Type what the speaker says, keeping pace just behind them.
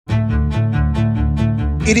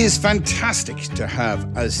It is fantastic to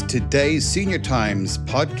have as today's Senior Times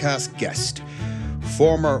podcast guest,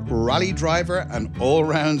 former rally driver and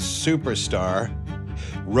all-round superstar,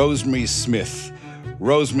 Rosemary Smith.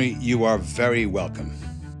 Rosemary, you are very welcome.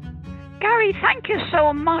 Gary, thank you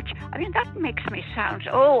so much. I mean, that makes me sound,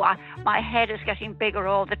 my head is getting bigger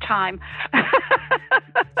all the time.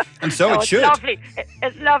 And so it should.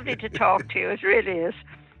 It's lovely to talk to you. It really is.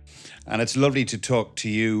 And it's lovely to talk to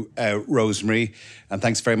you, Rosemary. And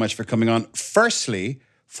thanks very much for coming on. Firstly,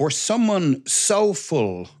 for someone so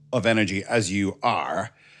full of energy as you are,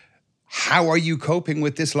 how are you coping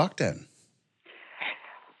with this lockdown?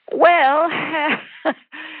 Well,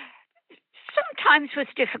 sometimes with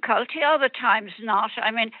difficulty, other times not. I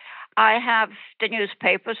mean, I have the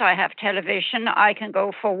newspapers, I have television, I can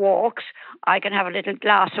go for walks, I can have a little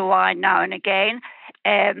glass of wine now and again.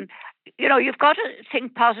 You've got to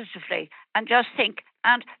think positively and just think.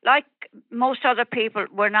 And like most other people,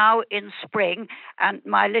 we're now in spring and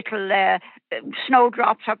my little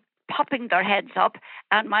snowdrops are popping their heads up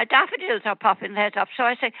and my daffodils are popping their heads up. So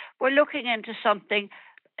I say, we're looking into something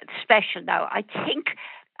special now.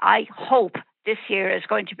 I hope this year is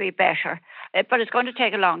going to be better, but it's going to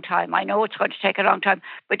take a long time. I know it's going to take a long time,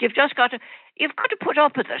 but you've got to put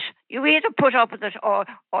up with it. You either put up with it or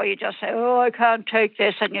you just say, I can't take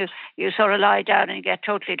this, and you sort of lie down and you get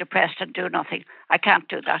totally depressed and do nothing. I can't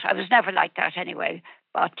do that. I was never like that anyway.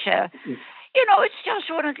 But, it's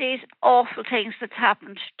just one of these awful things that's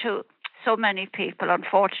happened to so many people,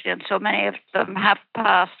 unfortunately, and so many of them have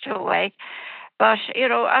passed away. But,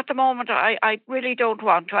 at the moment, I really don't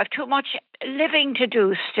want to. I have too much living to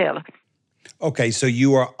do still. Okay, so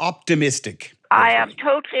you are optimistic. I am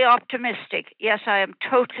totally optimistic. Yes, I am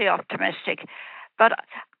totally optimistic. But,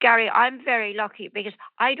 Gary, I'm very lucky because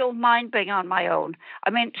I don't mind being on my own. I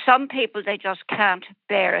mean, some people, they just can't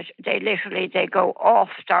bear it. They go off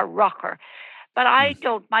their rocker. But I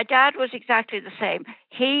don't. My dad was exactly the same.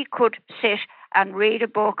 He could sit and read a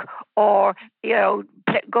book or,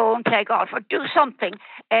 go and play golf or do something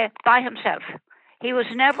by himself. He was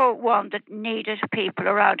never one that needed people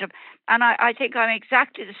around him. And I think I'm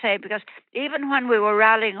exactly the same because even when we were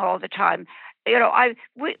rallying all the time, when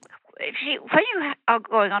you are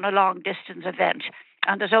going on a long distance event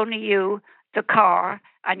and there's only you, the car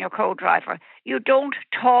and your co-driver, you don't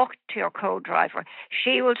talk to your co-driver.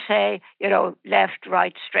 She will say, left,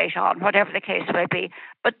 right, straight on, whatever the case may be.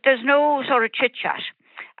 But there's no sort of chit-chat.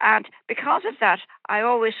 And because of that, I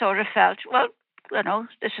always sort of felt, well,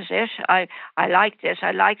 this is it. I like this.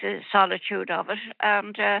 I like the solitude of it.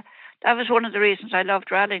 And that was one of the reasons I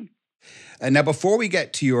loved rallying. Now, before we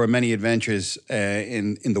get to your many adventures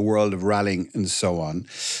in the world of rallying and so on,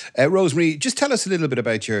 Rosemary, just tell us a little bit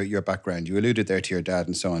about your background. You alluded there to your dad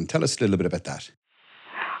and so on. Tell us a little bit about that.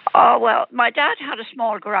 Oh, well, my dad had a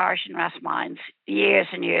small garage in Rathmines years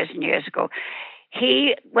and years and years ago.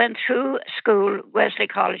 He went through school, Wesley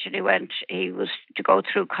College, and he was to go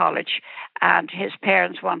through college, and his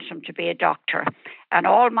parents wanted him to be a doctor. And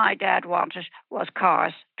all my dad wanted was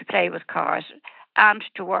cars, to play with cars and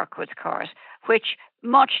to work with cars, which,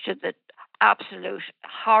 much to the absolute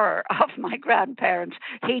horror of my grandparents,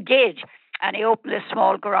 he did. And he opened a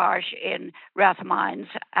small garage in Rathmines,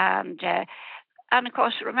 and of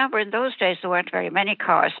course, remember, in those days, there weren't very many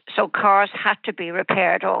cars. So cars had to be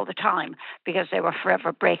repaired all the time because they were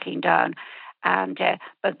forever breaking down.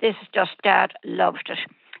 But Dad loved it.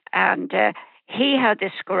 And he had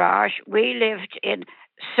this garage. We lived in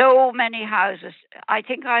so many houses. I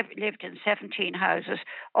think I've lived in 17 houses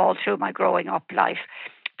all through my growing up life.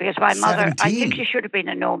 Because my mother, 17. I think she should have been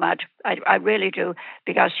a nomad. I really do.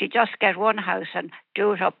 Because she'd just get one house and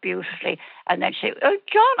do it up beautifully. And then she'd say, oh,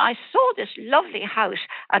 John, I saw this lovely house.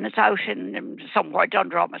 And it's out in somewhere,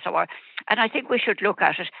 Dundrum or somewhere. And I think we should look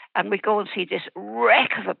at it. And we'd go and see this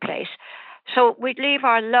wreck of a place. So we'd leave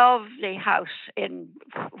our lovely house in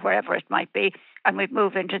wherever it might be. And we'd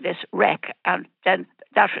move into this wreck. And then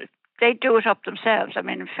they'd do it up themselves. I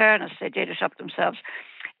mean, in fairness, they did it up themselves.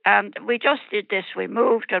 And we just did this. We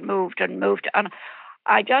moved and moved and moved. And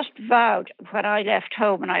I just vowed when I left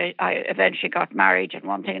home and I eventually got married and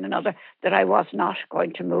one thing and another that I was not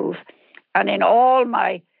going to move. And in all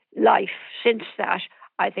my life since that,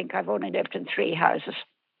 I think I've only lived in 3 houses,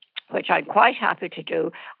 which I'm quite happy to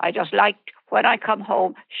do. I just like, when I come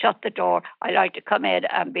home, shut the door. I like to come in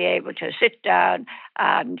and be able to sit down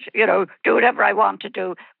and, do whatever I want to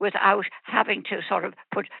do without having to sort of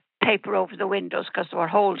put paper over the windows because there were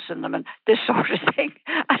holes in them and this sort of thing.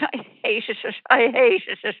 And I hated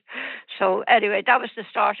it. So anyway, that was the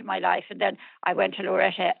start of my life. And then I went to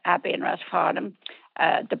Loreto Abbey in Rathfarnham,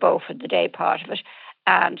 the Beaufort, the day part of it.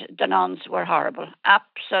 And the nuns were horrible,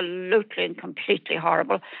 absolutely and completely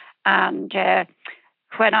horrible. And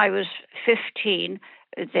when I was 15,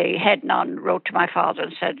 the head nun wrote to my father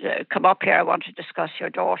and said, come up here, I want to discuss your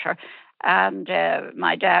daughter. And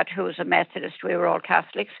my dad, who was a Methodist, we were all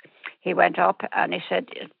Catholics, he went up and he said,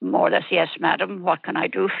 more or less, yes, madam, what can I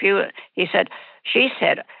do for you? She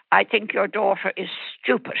said, I think your daughter is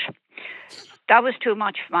stupid. That was too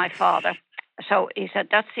much for my father. So he said,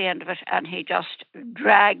 that's the end of it. And he just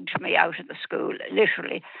dragged me out of the school,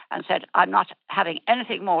 literally, and said, I'm not having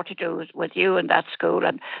anything more to do with you in that school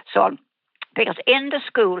and so on. Because in the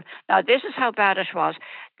school, now this is how bad it was.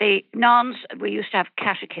 The nuns, we used to have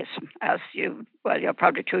catechism, you're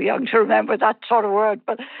probably too young to remember that sort of word,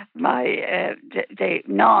 but the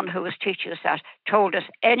nun who was teaching us that told us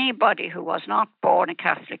anybody who was not born a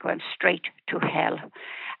Catholic went straight to hell.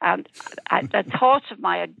 And the thoughts of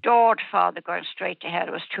my adored father going straight to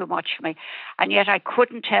hell was too much for me. And yet I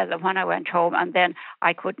couldn't tell them when I went home, and then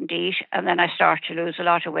I couldn't eat, and then I started to lose a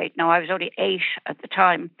lot of weight. Now, I was only 8 at the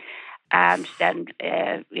time. And then,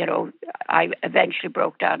 I eventually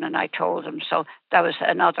broke down and I told them. So that was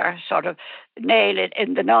another sort of nail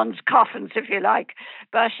in the nuns' coffins, if you like.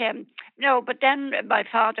 But but then my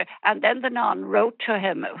father, and then the nun wrote to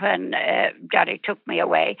him when Daddy took me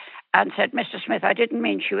away and said, Mr. Smith, I didn't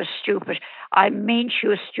mean she was stupid. I mean she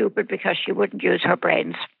was stupid because she wouldn't use her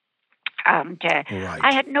brains. And right.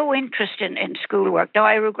 I had no interest in schoolwork. Now,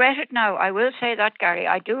 I regret it now. I will say that, Gary.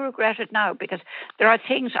 I do regret it now because there are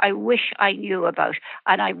things I wish I knew about,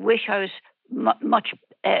 and I wish I was much,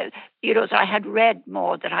 that I had read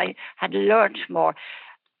more, that I had learnt more.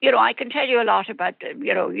 I can tell you a lot about,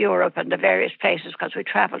 Europe and the various places because we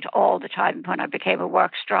travelled all the time when I became a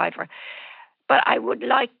works driver. But I would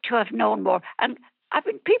like to have known more. And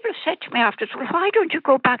people have said to me afterwards, well, why don't you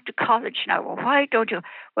go back to college now? Or why don't you?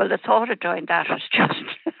 Well, the thought of doing that was just,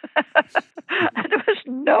 there was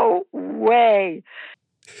no way.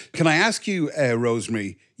 Can I ask you,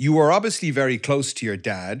 Rosemary, you were obviously very close to your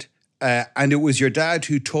dad, and it was your dad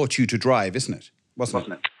who taught you to drive, isn't it?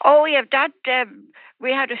 Wasn't it? Oh, yeah, Dad,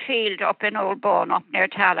 we had a field up in Old Bawn, up near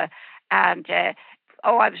Tala, and, I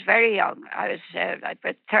was very young. I was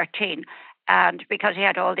about 13. And because he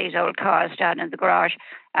had all these old cars down in the garage,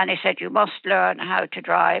 and he said, you must learn how to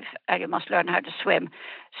drive and you must learn how to swim.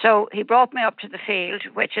 So he brought me up to the field,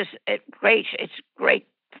 which is great. It's a great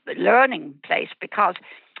learning place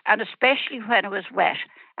and especially when it was wet.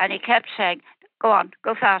 And he kept saying, go on,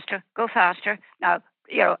 go faster, go faster. Now,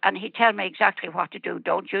 and he'd tell me exactly what to do.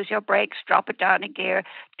 Don't use your brakes, drop it down a gear,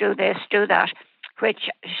 do this, do that, which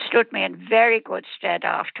stood me in very good stead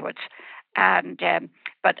afterwards. And,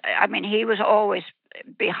 but I mean, he was always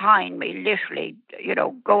behind me, literally,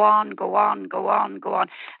 go on, go on, go on, go on.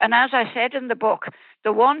 And as I said in the book,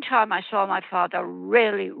 the one time I saw my father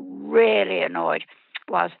really, really annoyed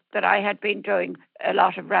was that I had been doing a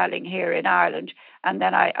lot of rallying here in Ireland. And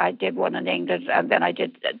then I did one in England, and then I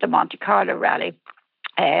did the Monte Carlo rally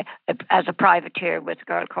as a privateer with a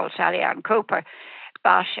girl called Sally Ann Cooper.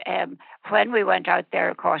 But when we went out there,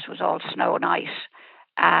 of course, it was all snow and ice.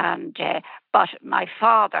 And but my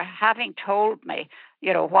father, having told me,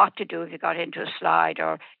 what to do if you got into a slide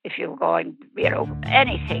or if you were going,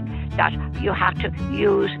 anything, that you had to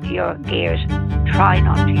use your gears, try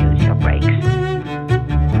not to use your brakes.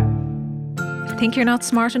 Think you're not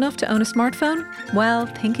smart enough to own a smartphone? Well,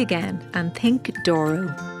 think again and think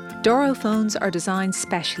Doro. Doro phones are designed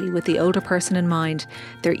specially with the older person in mind.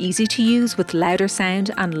 They're easy to use with louder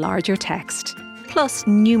sound and larger text. Plus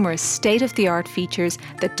numerous state-of-the-art features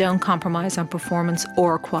that don't compromise on performance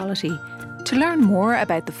or quality. To learn more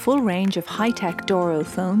about the full range of high-tech Doro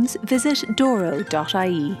phones, visit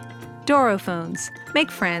doro.ie. Doro phones.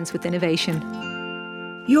 Make friends with innovation.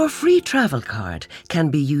 Your free travel card can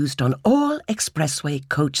be used on all expressway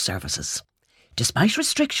coach services. Despite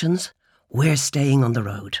restrictions, we're staying on the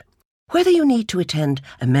road. Whether you need to attend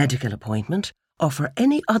a medical appointment or for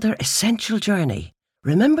any other essential journey,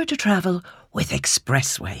 remember to travel with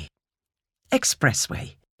Expressway.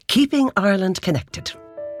 Expressway, keeping Ireland connected.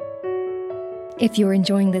 If you're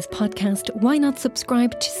enjoying this podcast, why not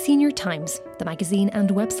subscribe to Senior Times, the magazine and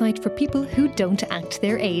website for people who don't act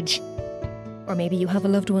their age? Or maybe you have a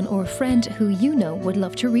loved one or a friend who you know would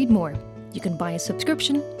love to read more. You can buy a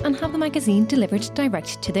subscription and have the magazine delivered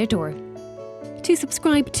direct to their door. To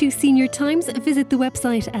subscribe to Senior Times, visit the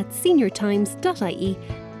website at seniortimes.ie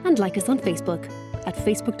and like us on Facebook at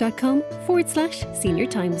facebook.com/Senior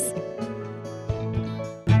Times.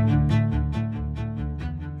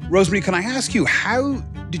 Rosemary, can I ask you, how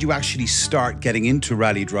did you actually start getting into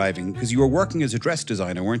rally driving? Because you were working as a dress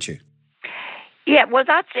designer, weren't you? Yeah, well,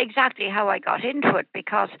 that's exactly how I got into it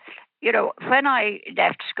because, when I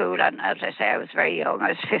left school, and as I say, I was very young, I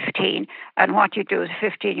was 15, and what you do as a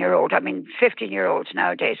 15-year-old, I mean, 15-year-olds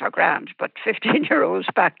nowadays are grand, but 15-year-olds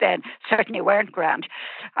back then certainly weren't grand.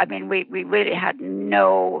 I mean, we really had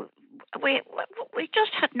we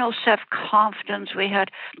just had no self-confidence. We had,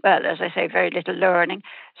 well, as I say, very little learning.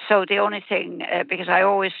 So the only thing, because I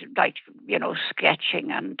always liked,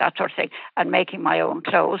 sketching and that sort of thing, and making my own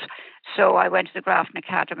clothes. So I went to the Grafton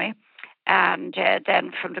Academy. And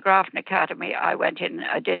then from the Grafton Academy, I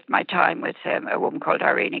did my time with a woman called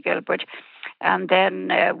Irene Gilbert. And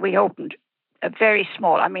then we opened a very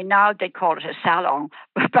small, I mean, now they call it a salon,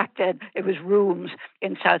 but back then it was rooms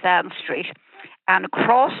in South Anne Street. And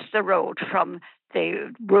across the road from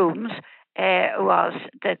the rooms was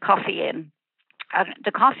the Coffee Inn. And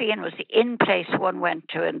the Coffee Inn was the in place one went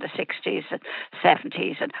to in the 60s and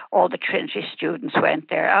 70s, and all the Trinity students went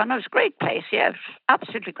there. And it was a great place, yeah, it was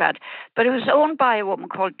absolutely great. But it was owned by a woman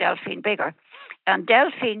called Delphine Bigger. And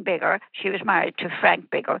Delphine Bigger, she was married to Frank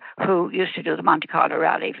Bigger, who used to do the Monte Carlo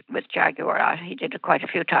Rally with Jaguar. He did it quite a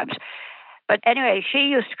few times. But anyway, she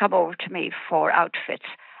used to come over to me for outfits.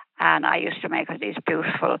 And I used to make her these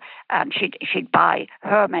beautiful, and she'd buy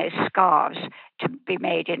Hermes scarves to be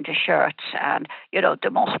made into shirts, and the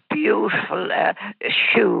most beautiful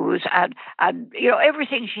shoes, and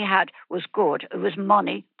everything she had was good. It was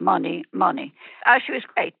money, money, money. She was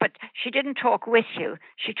great, but she didn't talk with you;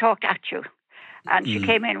 she talked at you. And she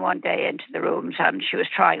came in one day into the rooms, and she was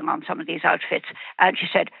trying on some of these outfits, and she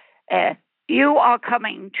said, "You are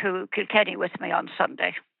coming to Kilkenny with me on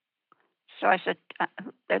Sunday." So I said,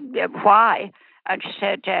 why? And she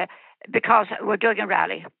said, because we're doing a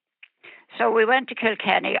rally. So we went to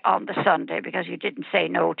Kilkenny on the Sunday because you didn't say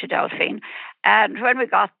no to Delphine. And when we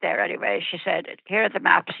got there anyway, she said, here are the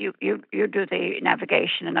maps. You do the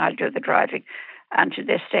navigation and I'll do the driving. And to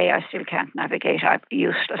this day, I still can't navigate. I'm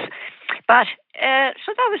useless. But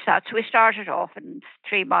so that was that. So we started off, and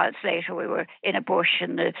 3 miles later, we were in a bush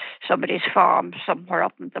in somebody's farm somewhere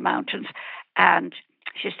up in the mountains. And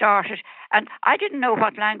she started, and I didn't know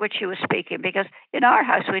what language she was speaking because in our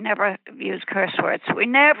house we never use curse words. We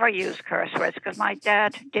never use curse words because my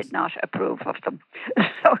dad did not approve of them.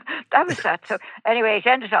 So that was that. So anyway, it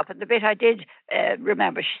ended up, and the bit I did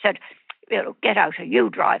remember, she said, get out and you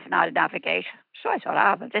drive and I'll navigate. So I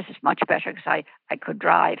thought, but this is much better because I could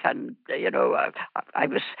drive, and I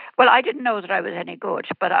didn't know that I was any good,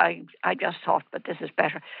 but I just thought, but this is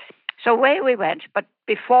better. So away we went, but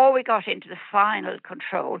before we got into the final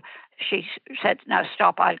control, she said, now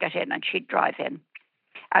stop, I'll get in, and she'd drive in.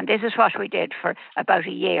 And this is what we did for about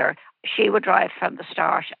a year. She would drive from the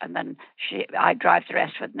start, and then I'd drive the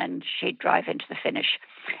rest of it, and then she'd drive into the finish.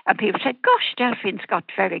 And people said, gosh, Delphine's got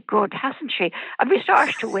very good, hasn't she? And we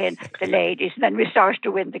started to win the ladies, and then we started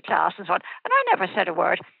to win the class and so on. And I never said a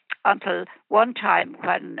word until one time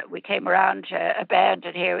when we came around a bend,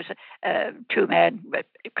 and here was 2 men,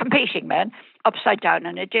 competing men, upside down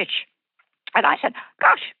in a ditch. And I said,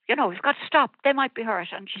 gosh, we've got to stop. They might be hurt.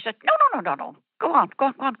 And she said, no. Go on.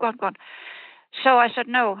 So I said,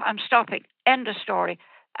 no, I'm stopping. End of story.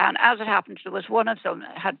 And as it happened, there was one of them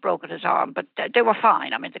had broken his arm, but they were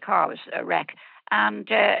fine. I mean, the car was a wreck.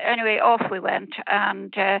 And anyway, off we went,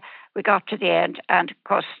 and we got to the end. And of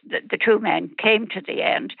course, the 2 men came to the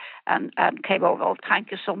end and came over. Oh,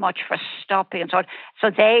 thank you so much for stopping and so on. So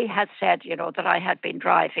they had said, that I had been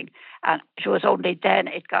driving. And it was only then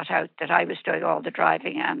it got out that I was doing all the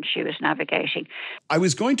driving and she was navigating. I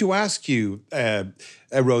was going to ask you,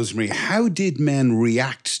 Rosemary, how did men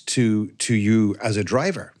react to you as a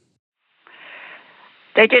driver?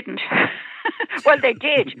 They didn't. Well, they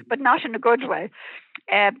did, but not in a good way.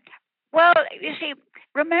 Well, you see,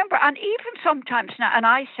 remember, and even sometimes now, and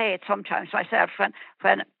I say it sometimes myself,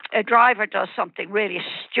 when a driver does something really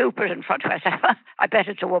stupid in front of me, I say, I bet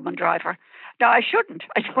it's a woman driver. No, I shouldn't.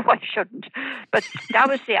 I know I shouldn't. But that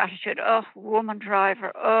was the attitude. Oh, woman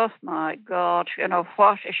driver. Oh, my God.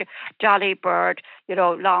 What is she? Dolly Bird,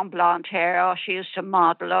 long blonde hair. Oh, she used to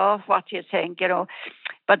model. Oh, what do you think?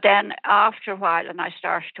 But then after a while, and I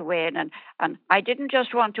started to win, and I didn't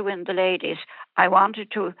just want to win the ladies. I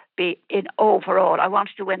wanted to be in overall. I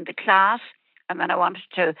wanted to win the class, and then I wanted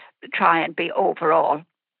to try and be overall.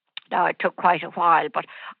 Now, it took quite a while, but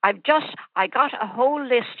I got a whole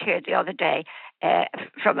list here the other day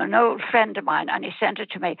from an old friend of mine, and he sent it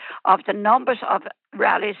to me, of the numbers of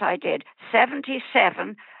rallies I did,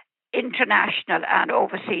 77 international and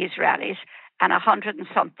overseas rallies, and 100 and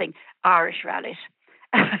something Irish rallies.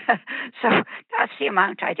 So that's the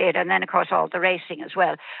amount I did. And then, of course, all the racing as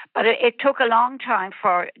well. But it took a long time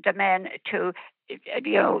for the men to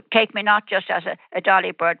take me not just as a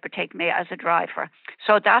dolly bird, but take me as a driver.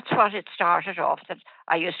 So that's what it started off, that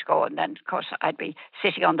I used to go, and then, of course, I'd be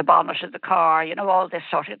sitting on the bonnet of the car, all this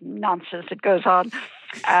sort of nonsense that goes on.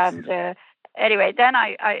 And anyway, then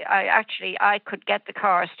I could get the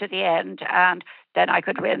cars to the end, and then I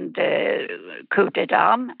could win the Coupe de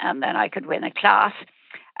Dame, and then I could win a class.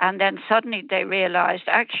 And then suddenly they realized,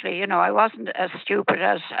 actually, I wasn't as stupid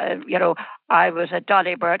as, I was a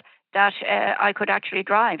dolly bird, that I could actually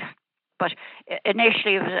drive. But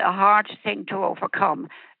initially it was a hard thing to overcome,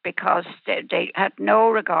 because they had no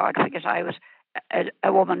regard, because I was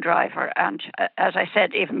a woman driver. And as I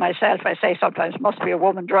said, even myself, I say sometimes, must be a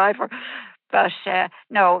woman driver. But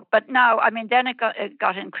no, but now, then it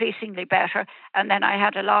got increasingly better. And then I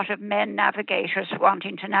had a lot of men navigators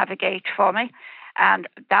wanting to navigate for me. And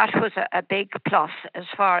that was a big plus as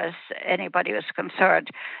far as anybody was concerned.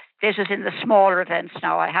 This is in the smaller events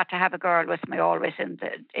now. I had to have a girl with me always in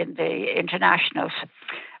the internationals.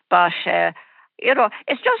 But,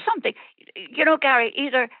 it's just something, Gary,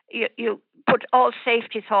 either you put all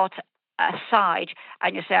safety thoughts aside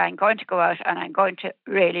and you say, I'm going to go out and I'm going to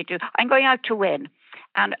really I'm going out to win.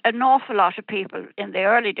 And an awful lot of people in the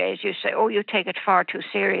early days, you say, oh, you take it far too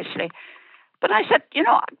seriously. But I said,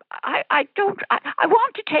 I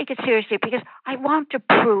want to take it seriously, because I want to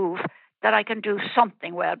prove that I can do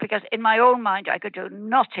something well, because in my own mind, I could do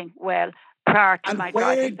nothing well prior to my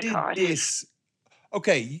driving the cars.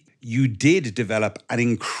 Okay, you did develop an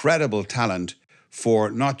incredible talent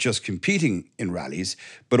for not just competing in rallies,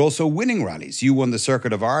 but also winning rallies. You won the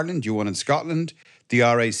Circuit of Ireland, you won in Scotland, the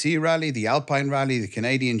RAC Rally, the Alpine Rally, the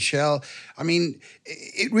Canadian Shell.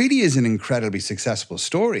 It really is an incredibly successful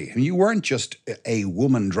story. You weren't just a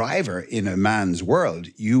woman driver in a man's world.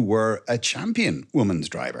 You were a champion woman's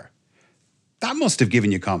driver. That must have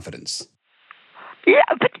given you confidence. Yeah,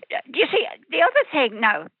 but you see, the other thing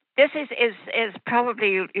now, this is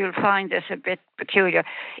probably, you'll find this a bit peculiar.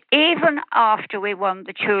 Even after we won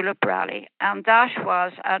the Tulip Rally, and that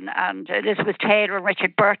was, and Elizabeth Taylor and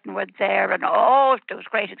Richard Burton were there, and there was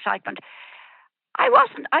great excitement.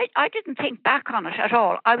 I didn't think back on it at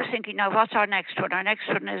all. I was thinking, now what's our next one? Our next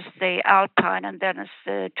one is the Alpine, and then it's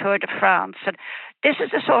the Tour de France. And this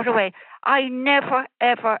is the sort of way I never,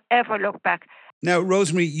 ever, ever look back. Now,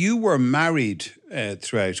 Rosemary, you were married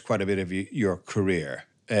throughout quite a bit of your career.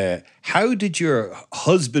 How did your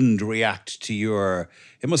husband react to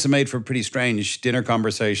it must have made for pretty strange dinner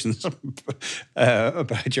conversations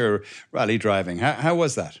about your rally driving. How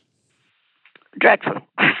was that? Dreadful.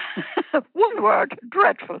 One word,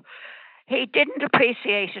 dreadful. He didn't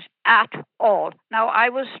appreciate it at all. Now, I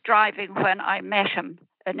was driving when I met him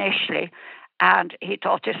initially, and he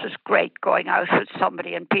thought this was great, going out with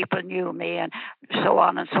somebody and people knew me and so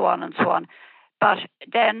on and so on and so on. But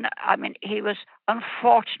then, he was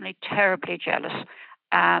unfortunately terribly jealous.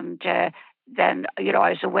 And then, I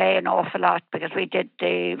was away an awful lot, because we did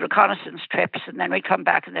the reconnaissance trips, and then we'd come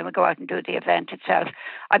back and then we'd go out and do the event itself.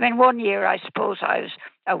 1 year, I suppose I was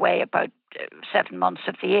away about 7 months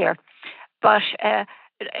of the year. But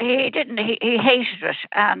he hated it.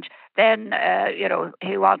 And then,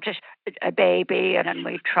 he wanted a baby, and then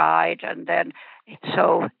we tried, and then...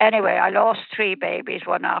 So anyway, I lost 3 babies,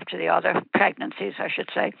 one after the other, pregnancies, I should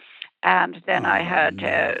say. And then I had,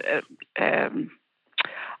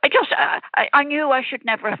 I knew I should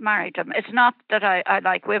never have married him. It's not that I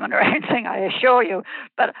like women or anything, I assure you,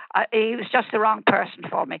 but he was just the wrong person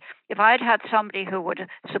for me. If I'd had somebody who would have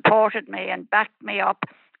supported me and backed me up,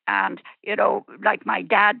 and, like my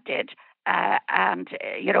dad did,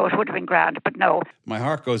 it would have been grand, but no. My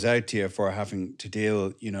heart goes out to you for having to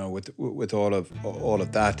deal, with all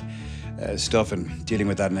of that stuff, and dealing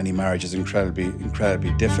with that in any marriage is incredibly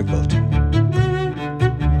difficult.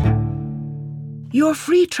 Your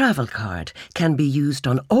free travel card can be used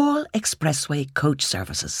on all expressway coach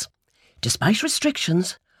services. Despite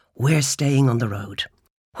restrictions, we're staying on the road.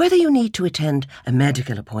 Whether you need to attend a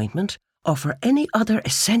medical appointment or for any other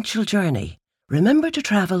essential journey, remember to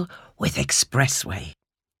travel with Expressway.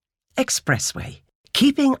 Expressway,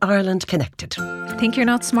 keeping Ireland connected. Think you're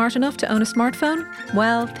not smart enough to own a smartphone?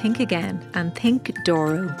 Well, think again and think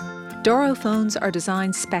Doro. Doro phones are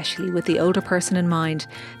designed specially with the older person in mind.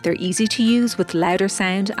 They're easy to use with louder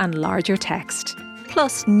sound and larger text.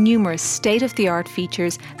 Plus numerous state-of-the-art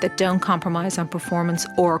features that don't compromise on performance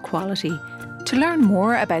or quality. To learn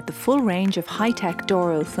more about the full range of high-tech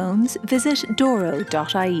Doro phones, visit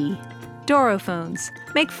doro.ie. Doro phones.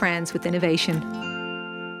 Make friends with innovation.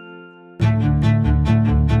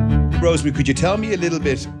 Rosemary, could you tell me a little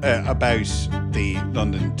bit about the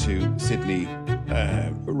London to Sydney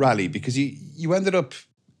rally? Because you ended up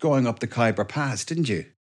going up the Khyber Pass, didn't you?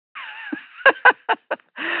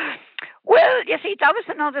 Well, you see, that was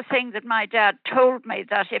another thing that my dad told me,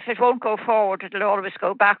 that if it won't go forward, it'll always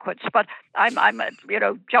go backwards. But I'm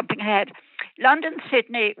jumping ahead. London,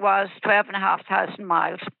 Sydney was 12,500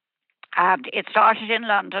 miles. And it started in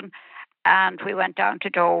London, and we went down to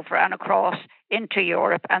Dover and across into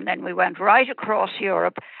Europe. And then we went right across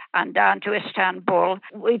Europe and down to Istanbul.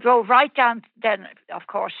 We drove right down then, of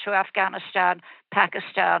course, to Afghanistan,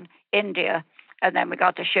 Pakistan, India. And then we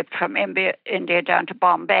got the ship from India down to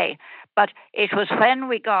Bombay. But it was when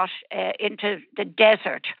we got into the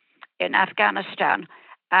desert in Afghanistan,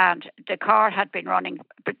 and the car had been running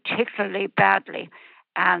particularly badly,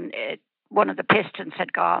 and one of the pistons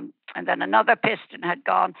had gone, and then another piston had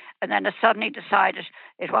gone, and then it suddenly decided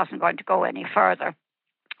it wasn't going to go any further.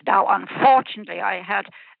 Now, unfortunately, I had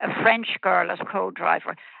a French girl as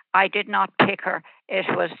co-driver. I did not pick her. It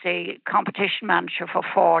was the competition manager for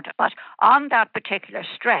Ford. But on that particular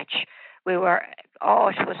stretch, it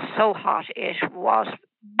was so hot. It was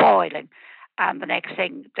boiling. And the next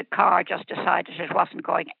thing, the car just decided it wasn't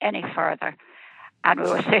going any further. And we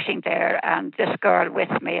were sitting there, and this girl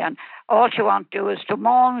with me, and all she wanted to do was to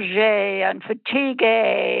manger and fatigue,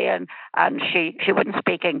 and she wouldn't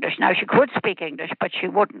speak English. Now, she could speak English, but she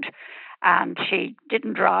wouldn't. And she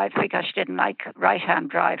didn't drive because she didn't like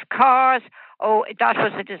right-hand drive cars. Oh, that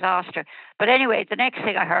was a disaster. But anyway, the next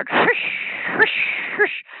thing I heard, whoosh, whoosh,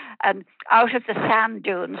 whoosh, and out of the sand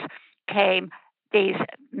dunes came these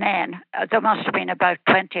men. There must have been about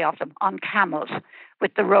 20 of them on camels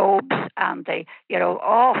with the robes and the,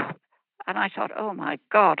 and I thought, oh my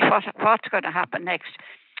God, what's going to happen next?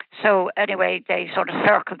 So anyway, they sort of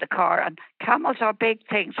circled the car, and camels are big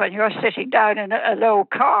things when you're sitting down in a low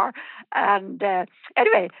car. And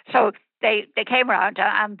anyway, so they came around,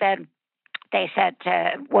 and then they said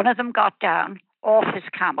one of them got down off his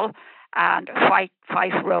camel, and white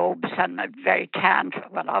robes and very tanned.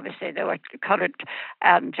 Well, obviously they were coloured.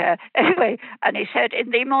 And anyway, and he said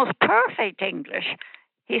in the most perfect English,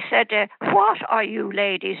 he said, "What are you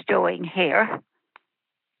ladies doing here?"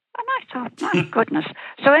 And I thought, my goodness.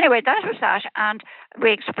 So anyway, that was that. And I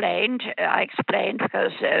explained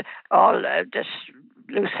because this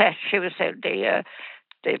Lucette, she was the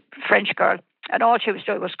French girl, and all she was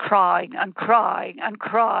doing was crying and crying and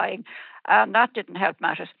crying. And that didn't help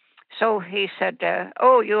matters. So he said,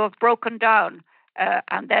 "Oh, you have broken down."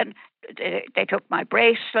 And then they took my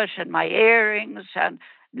bracelet and my earrings, and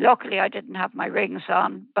luckily I didn't have my rings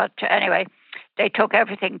on. But anyway, they took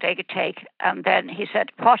everything they could take. And then he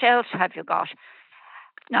said, "What else have you got?"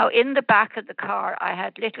 Now, in the back of the car, I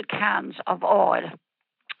had little cans of oil.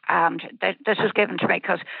 And this was given to me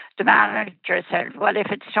because the manager said, "Well,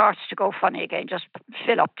 if it starts to go funny again, just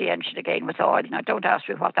fill up the engine again with oil." Now, don't ask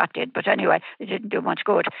me what that did, but anyway, it didn't do much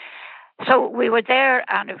good. So we were there,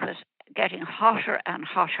 and it was getting hotter and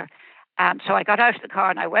hotter. And so I got out of the car,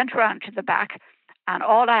 and I went around to the back, and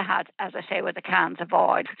all I had, as I say, were the cans of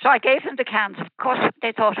oil. So I gave them the cans. Of course,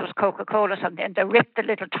 they thought it was Coca-Cola or something, and they ripped the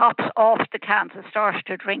little tops off the cans and started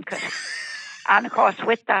to drink it. And of course,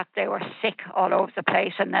 with that, they were sick all over the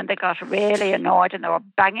place. And then they got really annoyed, and they were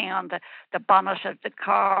banging on the bonnet of the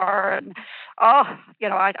car. And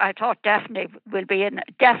I thought definitely we'll be in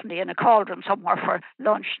a cauldron somewhere for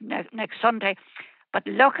lunch next Sunday. But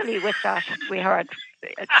luckily, with that, we heard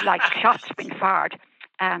it's like shots being fired.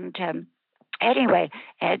 And anyway,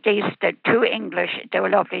 the two English, they were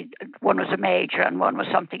lovely. One was a major, and one was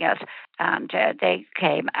something else. And they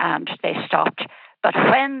came and they stopped. But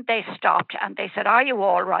when they stopped and they said, "Are you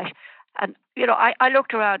all right?" And, I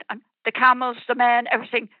looked around, and the camels, the men,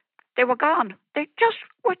 everything, they were gone. They just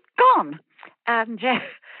were gone. And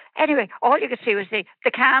anyway, all you could see was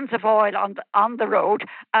the cans of oil on the road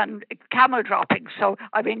and camel droppings. So,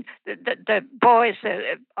 I mean, the boys,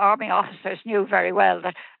 the army officers knew very well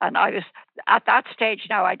that, and I was, at that stage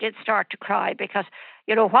now, I did start to cry because,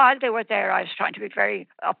 while they were there, I was trying to be very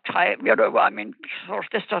uptight.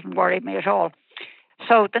 This doesn't worry me at all.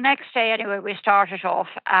 So the next day, anyway, we started off,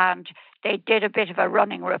 and they did a bit of a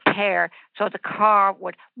running repair so the car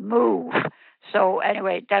would move. So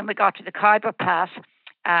anyway, then we got to the Khyber Pass,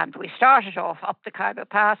 and we started off up the Khyber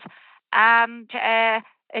Pass, and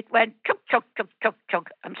it went chuk, chuk, chuk, chuk, chuk,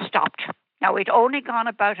 and stopped. Now, we'd only gone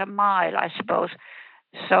about a mile, I suppose.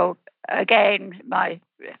 So again, my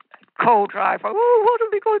co-driver, "Oh, what are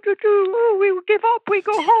we going to do? Oh, we will give up. We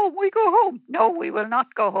go home. No, we will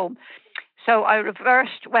not go home." So I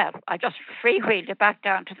reversed, I just freewheeled it back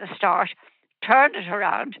down to the start, turned it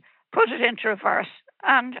around, put it into reverse,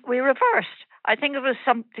 and we reversed. I think it was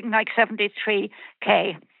something like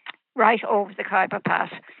 73k right over the Khyber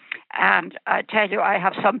Pass. And I tell you, I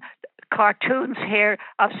have some cartoons here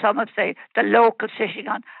of some of the locals sitting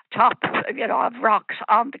on top, of rocks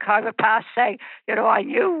on the Khyber Pass saying, I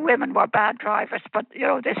knew women were bad drivers, but,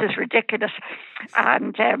 this is ridiculous.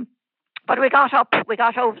 And, but we got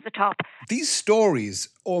over the top. These stories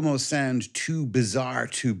almost sound too bizarre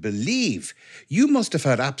to believe. You must have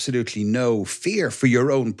had absolutely no fear for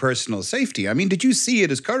your own personal safety. I mean, did you see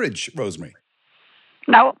it as courage, Rosemary?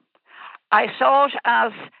 No, I saw it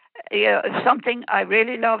as something I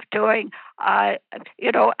really loved doing. And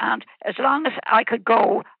as long as I could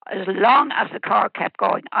go, as long as the car kept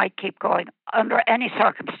going, I'd keep going under any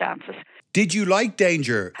circumstances. Did you like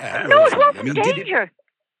danger? No, it wasn't danger.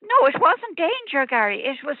 No, it wasn't danger, Gary.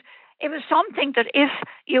 It was something that if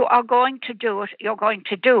you are going to do it, you're going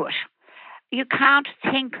to do it. You can't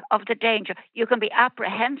think of the danger. You can be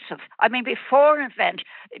apprehensive. I mean, before an event,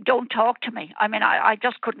 don't talk to me. I mean, I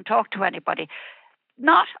just couldn't talk to anybody.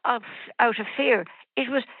 Not out of fear. It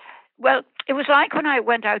was like when I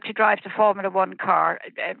went out to drive the Formula One car.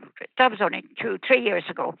 That was only 2-3 years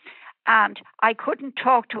ago. And I couldn't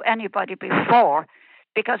talk to anybody before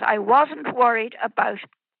because I wasn't worried about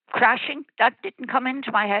crashing. That didn't come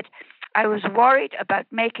into my head. I was worried about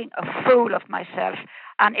making a fool of myself.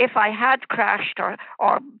 And if I had crashed or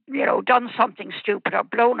done something stupid or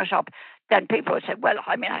blown it up, then people would say, well,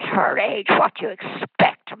 I mean, at her age, what do you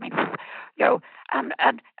expect? I mean, but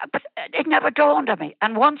it never dawned on me.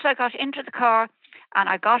 And once I got into the car and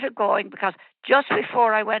I got it going, because just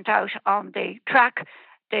before I went out on the track,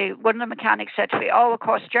 one of the mechanics said to me, of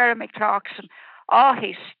course, Jeremy Clarkson,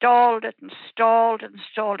 he stalled it and stalled and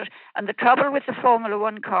stalled it. And the trouble with the Formula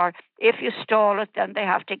One car, if you stall it, then they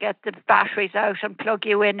have to get the batteries out and plug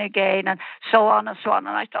you in again and so on and so on.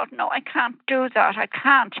 And I thought, no, I can't do that. I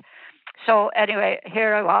can't. So anyway,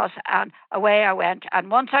 here I was and away I went.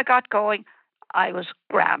 And once I got going, I was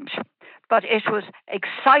grand. But it was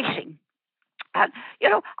exciting. And,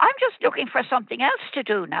 I'm just looking for something else to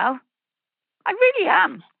do now. I really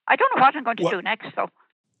am. I don't know what I'm going to do next, though.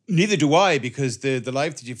 Neither do I, because the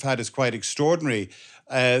life that you've had is quite extraordinary.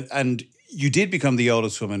 And you did become the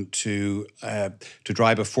oldest woman to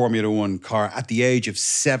drive a Formula One car at the age of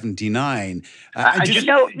 79.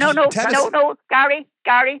 No, Gary,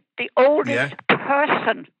 the oldest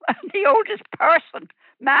person,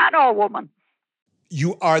 man or woman.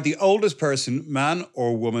 You are the oldest person, man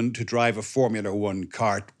or woman, to drive a Formula One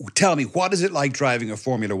car. Tell me, what is it like driving a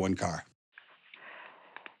Formula One car?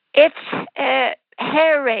 It's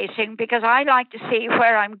hair raising because I like to see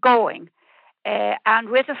where I'm going. And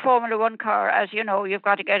with a Formula One car, as you know, you've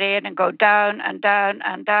got to get in and go down and down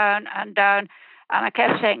and down and down. And I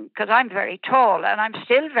kept saying, because I'm very tall and I'm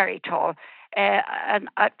still very tall,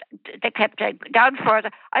 they kept saying, down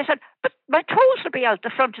further. I said, but my toes will be out the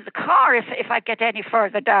front of the car if I get any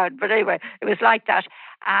further down. But anyway, it was like that.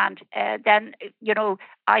 And then,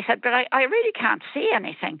 I said, but I really can't see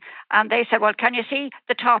anything. And they said, well, can you see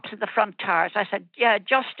the tops of the front tires? I said, yeah,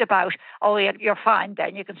 just about. Oh, you're fine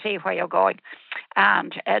then. You can see where you're going.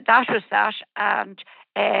 And that was that. And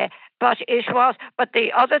but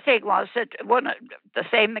the other thing was that the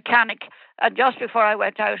same mechanic, and just before I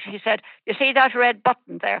went out, he said, you see that red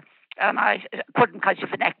button there? And I couldn't because you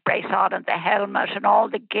have the neck brace on and the helmet and all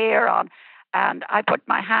the gear on. And I put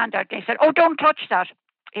my hand out and he said, oh, don't touch that.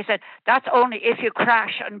 He said, that's only if you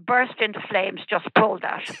crash and burst into flames, just pull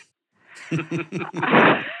that.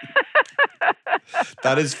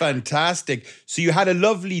 That is fantastic. So you had a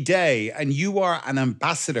lovely day and you are an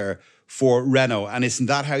ambassador for Renault. And isn't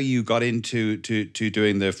that how you got into to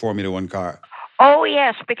doing the Formula One car? Oh,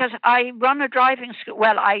 yes, because I run a driving school.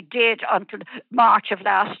 Well, I did until March of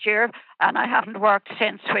last year, and I haven't worked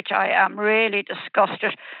since, which I am really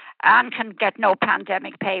disgusted and can get no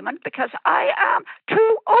pandemic payment because I am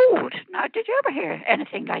too old. Now, did you ever hear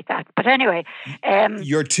anything like that? But anyway.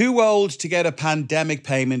 You're too old to get a pandemic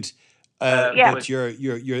payment. Yeah. But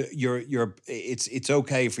it's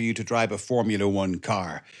okay for you to drive a Formula One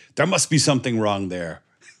car. There must be something wrong there.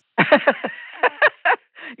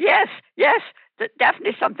 Yes,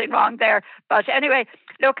 definitely something wrong there. But anyway,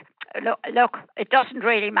 look, it doesn't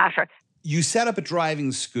really matter. You set up a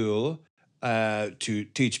driving school to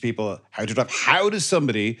teach people how to drive. How does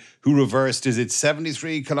somebody who reversed,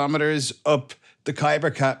 73 kilometers up the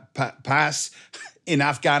Khyber Pass in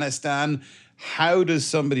Afghanistan, how does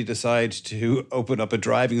somebody decide to open up a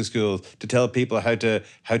driving school to tell people how to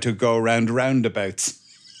go around roundabouts?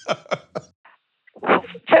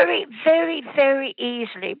 Very, very, very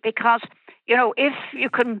easily, because, if you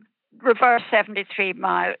can reverse 73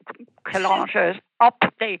 kilometers up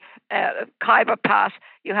the Khyber Pass,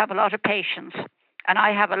 you have a lot of patience. And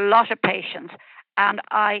I have a lot of patience. And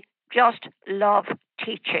I just love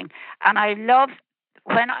teaching. And I love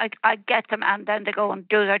when I get them and then they go and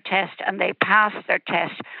do their test and they pass their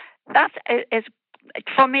test. That is,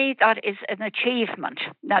 for me, that is an achievement.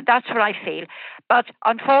 Now, that's what I feel. But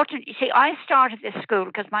unfortunately, you see, I started this school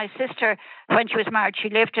because my sister, when she was married, she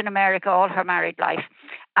lived in America all her married life.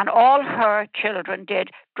 And all her children did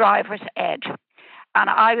driver's ed. And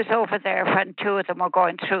I was over there when two of them were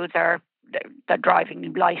going through their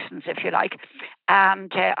driving license, if you like.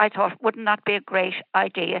 And I thought, wouldn't that be a great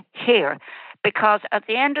idea here? Because at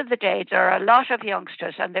the end of the day, there are a lot of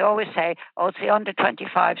youngsters, and they always say, oh, it's the under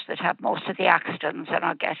 25s that have most of the accidents and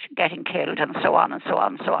are getting killed and so on and so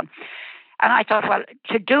on and so on. And I thought, well,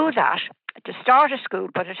 to do that, to start a school,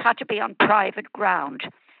 but it had to be on private ground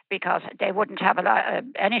because they wouldn't have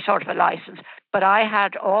any sort of a license. But I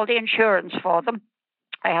had all the insurance for them.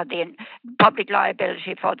 I had the public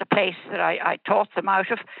liability for the place that I taught them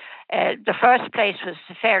out of. The first place was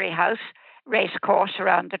the Ferry House race course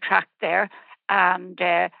around the track there. And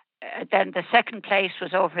then the second place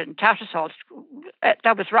was over in Tattersall.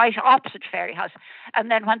 That was right opposite Ferry House.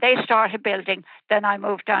 And then when they started building, then I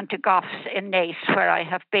moved down to Goffs in Naas, where I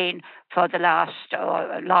have been for the last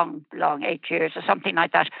long 8 years or something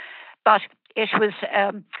like that. But it was,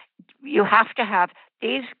 you have to have,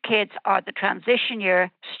 these kids are the transition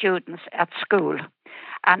year students at school.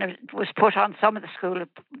 And it was put on some of the school,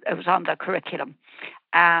 it was on the curriculum.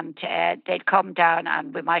 And they'd come down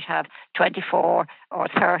and we might have 24 or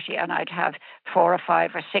 30 and I'd have 4 or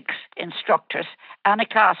 5 or 6 instructors and a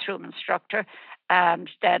classroom instructor. And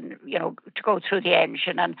then, to go through the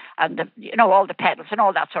engine and all the pedals and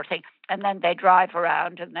all that sort of thing. And then they drive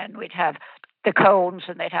around and then we'd have the cones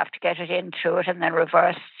and they'd have to get it in through it and then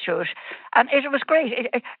reverse through it. And it was great.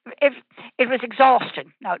 It was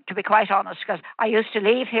exhausting, now, to be quite honest, because I used to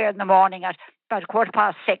leave here in the morning at about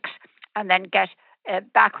 6:15 and then get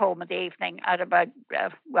back home in the evening at about,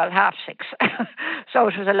 6:30. So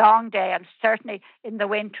it was a long day, and certainly in the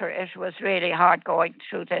winter it was really hard going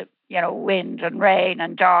through the, wind and rain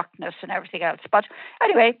and darkness and everything else. But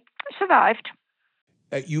anyway, I survived.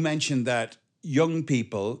 You mentioned that young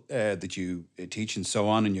people that you teach and so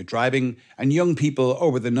on, and you're driving, and young people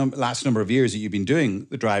over the last number of years that you've been doing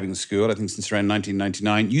the driving school, I think since around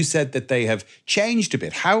 1999, you said that they have changed a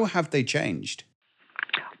bit. How have they changed?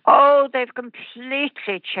 Oh, they've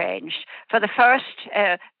completely changed. For the first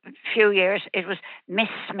few years, it was Miss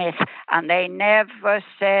Smith, and they never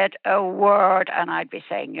said a word. And I'd be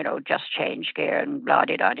saying, just change gear and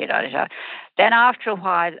blah-de-da-de-da-de-da. Then after a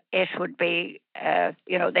while, it would be,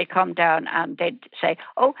 they'd come down and they'd say,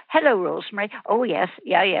 oh, hello, Rosemary. Oh, yes,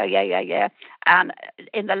 yeah. And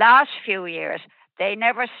in the last few years, they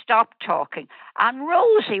never stopped talking. And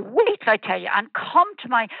Rosie, wait, I tell you, and come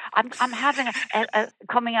to I'm having a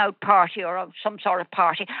coming out party or some sort of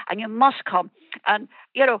party, and you must come. And,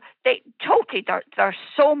 they're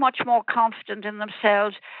so much more confident in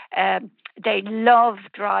themselves. They love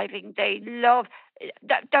driving. They're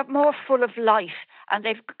more full of life, and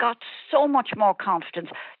they've got so much more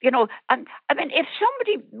confidence. And I mean, if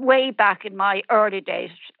somebody way back in my early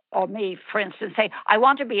days, or me, for instance, say, I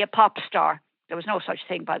want to be a pop star. There was no such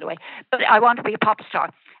thing, by the way. But I want to be a pop star.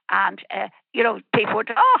 And, people would,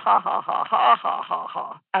 ha, ha, ha, ha, ha, ha,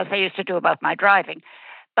 ha, as they used to do about my driving.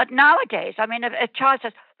 But nowadays, I mean, if a child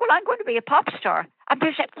says, well, I'm going to be a pop star. And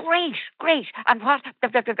people say, great. And what? Blah,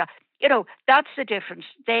 blah, blah, blah. That's the difference.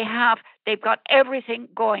 They've got everything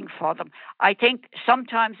going for them. I think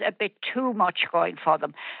sometimes a bit too much going for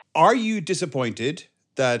them. Are you disappointed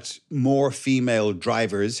that more female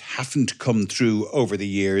drivers haven't come through over the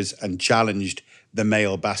years and challenged the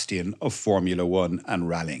male bastion of Formula One and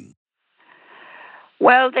rallying?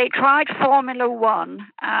 Well, they tried Formula One,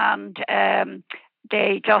 and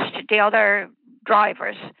the other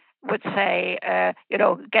drivers would say,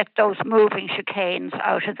 get those moving chicanes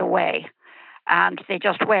out of the way. And they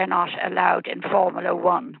just were not allowed in Formula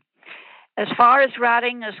One. As far as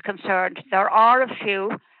rallying is concerned, there are a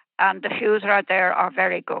few, and the few that are there are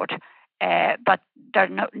very good. But there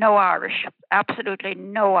are no Irish, absolutely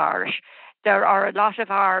no Irish. There are a lot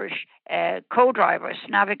of Irish co-drivers,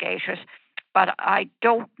 navigators, but I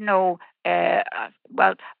don't know. I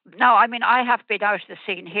have been out of the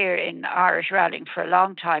scene here in Irish rallying for a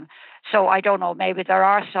long time, so I don't know. Maybe there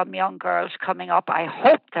are some young girls coming up. I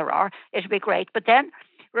hope there are. It'd be great. But then,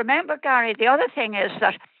 remember, Gary, the other thing is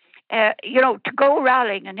that to go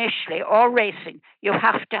rallying initially or racing, you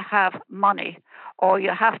have to have money, or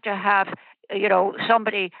you have to have,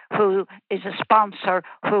 somebody who is a sponsor,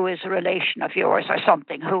 who is a relation of yours or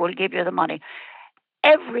something, who will give you the money.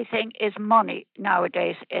 everything is money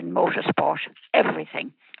nowadays in motorsport.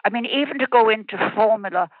 Everything. I mean, even to go into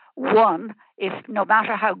Formula One, if no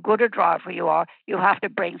matter how good a driver you are, you have to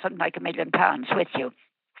bring something like £1 million with you.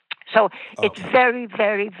 So it's very,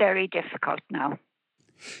 very, very difficult now.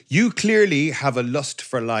 You clearly have a lust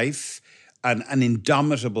for life and an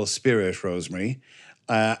indomitable spirit, Rosemary.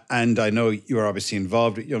 And I know you're obviously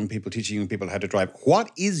involved with young people, teaching young people how to drive.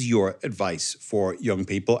 What is your advice for young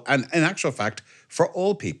people and, in actual fact, for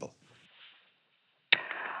all people?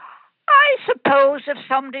 I suppose if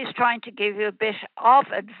somebody's trying to give you a bit of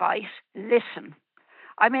advice, listen.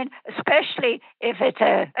 I mean, especially if it's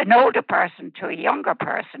an older person to a younger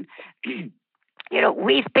person,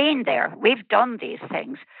 we've been there. We've done these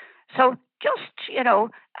things. So just,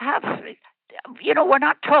 we're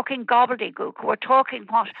not talking gobbledygook. We're talking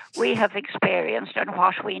what we have experienced and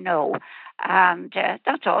what we know. And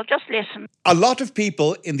that's all. Just listen. A lot of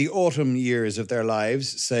people in the autumn years of their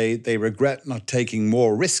lives say they regret not taking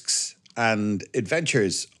more risks and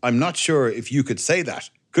adventures. I'm not sure if you could say that.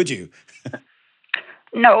 Could you?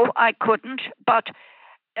 No, I couldn't. But,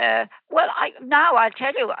 I'll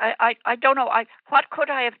tell you, I don't know. What could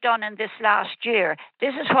I have done in this last year?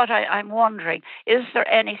 This is what I'm wondering. Is there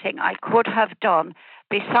anything I could have done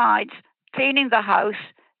besides cleaning the house,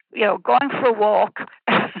 going for a walk?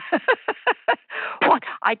 What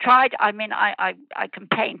I tried, I mean, I can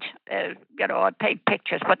paint, I paint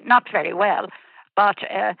pictures, but not very well. But,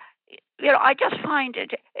 I just find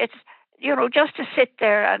it's, just to sit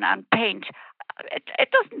there and paint. It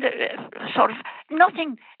doesn't sort of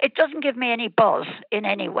nothing. It doesn't give me any buzz in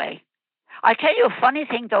any way. I'll tell you a funny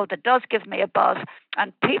thing though that does give me a buzz,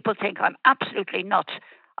 and people think I'm absolutely nuts.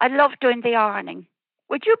 I love doing the ironing.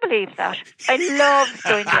 Would you believe that? I love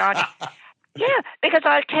doing the ironing. Yeah, because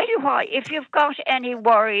I'll tell you why. If you've got any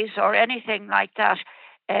worries or anything like that,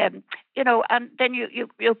 and then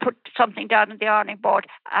you put something down on the ironing board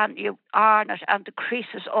and you iron it, and the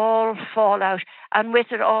creases all fall out, and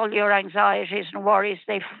with it all your anxieties and worries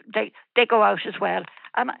they go out as well.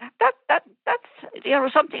 And that's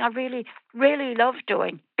something I really, really love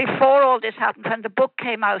doing. Before all this happened, when the book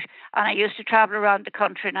came out, and I used to travel around the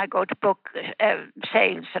country and I go to book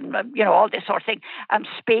sales and all this sort of thing, and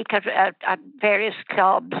speak at various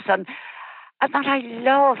clubs and that I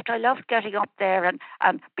loved getting up there and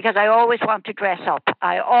because I always want to dress up.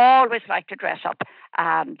 I always like to dress up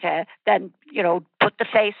and then, put the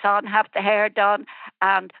face on, have the hair done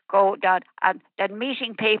and go down and then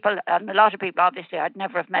meeting people, and a lot of people obviously I'd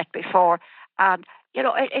never have met before. And,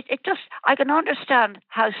 it just, I can understand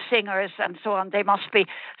how singers and so on, they must be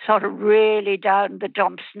sort of really down the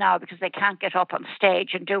dumps now because they can't get up on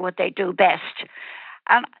stage and do what they do best.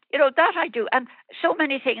 And, that I do. And so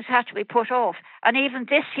many things had to be put off. And even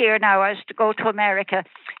this year now, I was to go to America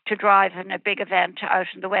to drive in a big event out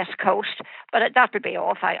on the West Coast. But that will be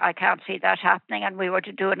off. I can't see that happening. And we were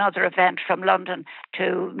to do another event from London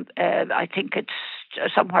to, I think it's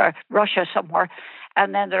somewhere, Russia somewhere.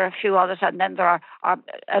 And then there are a few others. And then there are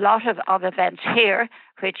a lot of events here,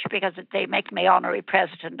 which, because they make me honorary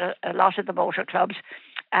president, a lot of the motor clubs.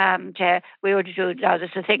 And we were to do, now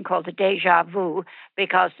there's a thing called the Déjà Vu,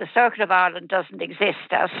 because the Circuit of Ireland doesn't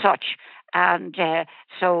exist as such. And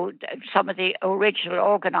so some of the original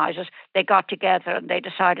organisers, they got together and they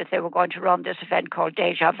decided they were going to run this event called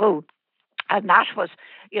Déjà Vu. And that was,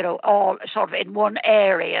 all sort of in one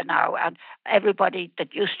area now. And everybody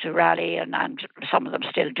that used to rally, and some of them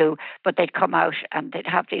still do, but they'd come out and they'd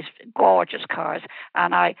have these gorgeous cars.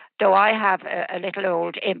 And I have a little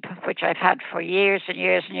old Imp, which I've had for years and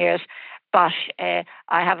years and years, but I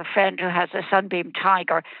have a friend who has a Sunbeam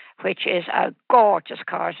Tiger, which is a gorgeous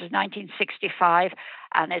car. It's 1965,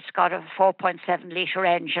 and it's got a 4.7 litre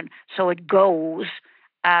engine, so it goes.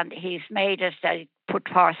 And he's made it, put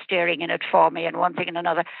power steering in it for me and one thing and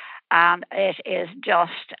another. And it is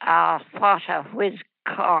just what a whiz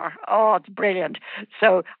car. Oh, it's brilliant.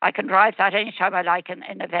 So I can drive that anytime I like in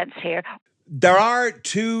events here. There are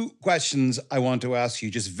two questions I want to ask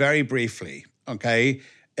you just very briefly, okay,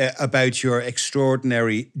 about your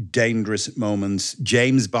extraordinary, dangerous moments,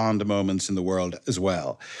 James Bond moments in the world as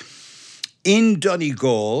well. In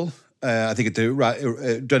Donegal, I think in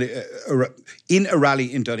a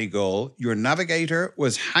rally in Donegal, your navigator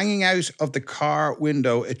was hanging out of the car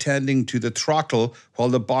window attending to the throttle while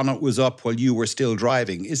the bonnet was up while you were still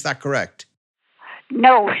driving. Is that correct?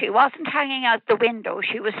 No, she wasn't hanging out the window.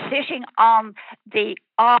 She was sitting on the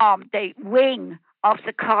arm, the wing of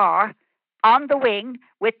the car, on the wing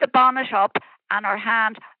with the bonnet up and her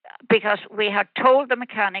hand, because we had told the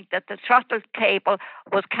mechanic that the throttle cable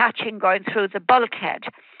was catching going through the bulkhead.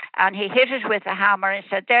 and he hit it with a hammer and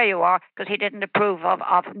said, "There you are," because he didn't approve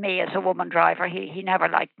of me as a woman driver. He never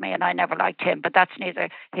liked me, and I never liked him, but that's neither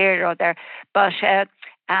here nor there. But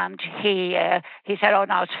and he said, "Oh,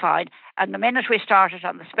 no, it's fine." And the minute we started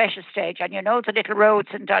on the special stage, and you know the little roads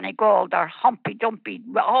in Donegal, they're humpy dumpy,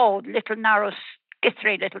 little narrow,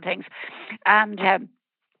 skithery little things, and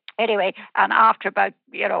anyway, and after about,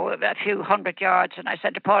 a few hundred yards, and I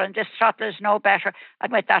said to Paul, "And this throttle is no better."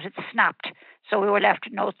 And with that, it snapped. So we were left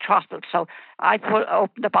with no throttle. So I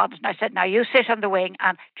opened the bonnet and I said, "Now you sit on the wing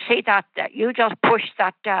and see that you just push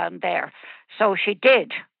that down there." So she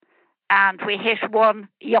did. And we hit one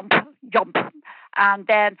jump. And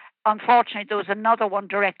then, unfortunately, there was another one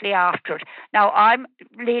directly after it. Now, I'm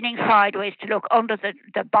leaning sideways to look under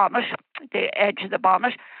the bonnet, the edge of the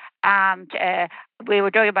bonnet. And we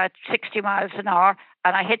were doing about 60 miles an hour,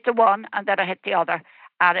 and I hit the one, and then I hit the other,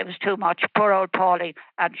 and it was too much. Poor old Pauline,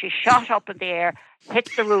 and she shot up in the air, hit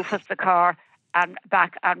the roof of the car, and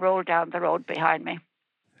back, and rolled down the road behind me.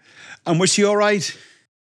 And was she all right?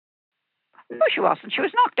 No, she wasn't. She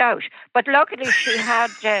was knocked out, but luckily she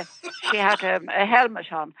had a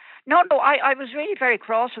helmet on. No, I was really very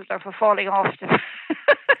cross with her for falling off.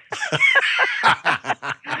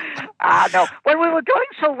 No. Well, we were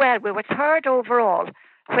doing so well. We were third overall,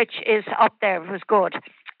 which is up there. It was good.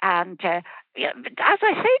 And as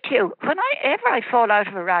I say to you, whenever I fall out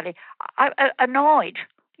of a rally, I'm annoyed.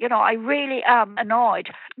 I really am annoyed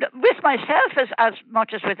with myself as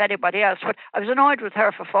much as with anybody else. But I was annoyed with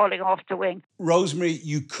her for falling off the wing. Rosemary,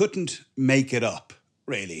 you couldn't make it up,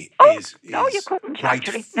 really. No, you couldn't, quite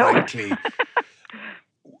actually. Frankly. No.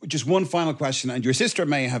 Just one final question, and your sister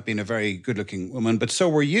may have been a very good-looking woman, but so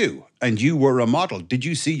were you, and you were a model. Did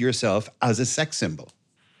you see yourself as a sex symbol?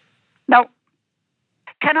 No.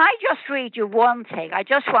 Can I just read you one thing? I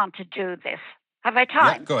just want to do this. Have I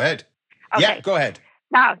time? Yeah, go ahead. Okay. Yeah, go ahead.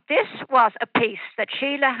 Now, this was a piece that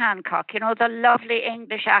Sheila Hancock, the lovely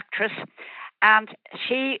English actress, and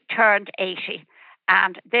she turned 80.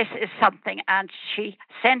 And this is something, and she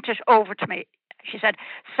sent it over to me. She said,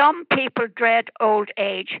 "Some people dread old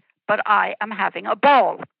age, but I am having a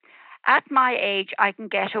ball. At my age, I can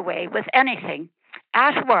get away with anything.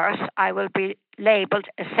 At worst, I will be labelled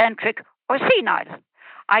eccentric or senile.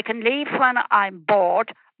 I can leave when I'm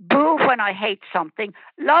bored, boo when I hate something,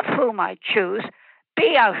 love whom I choose,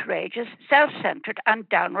 be outrageous, self-centred and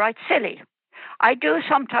downright silly. I do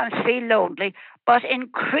sometimes feel lonely, but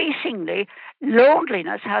increasingly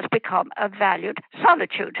loneliness has become a valued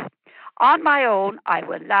solitude. On my own, I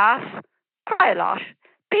will laugh, cry a lot,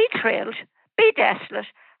 be thrilled, be desolate,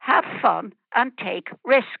 have fun and take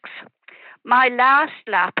risks. My last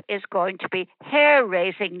lap is going to be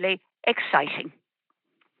hair-raisingly exciting."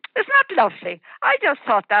 Isn't that lovely? I just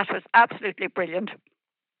thought that was absolutely brilliant.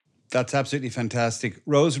 That's absolutely fantastic.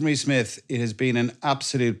 Rosemary Smith, it has been an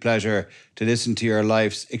absolute pleasure to listen to your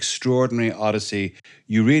life's extraordinary odyssey.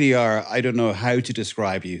 You really are, I don't know how to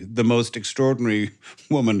describe you, the most extraordinary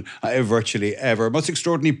woman I have virtually ever, most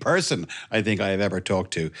extraordinary person I think I have ever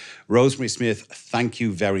talked to. Rosemary Smith, thank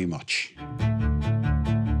you very much.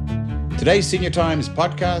 Today's Senior Times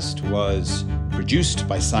podcast was produced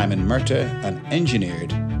by Simon Murtagh and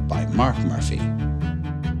engineered by Mark Murphy.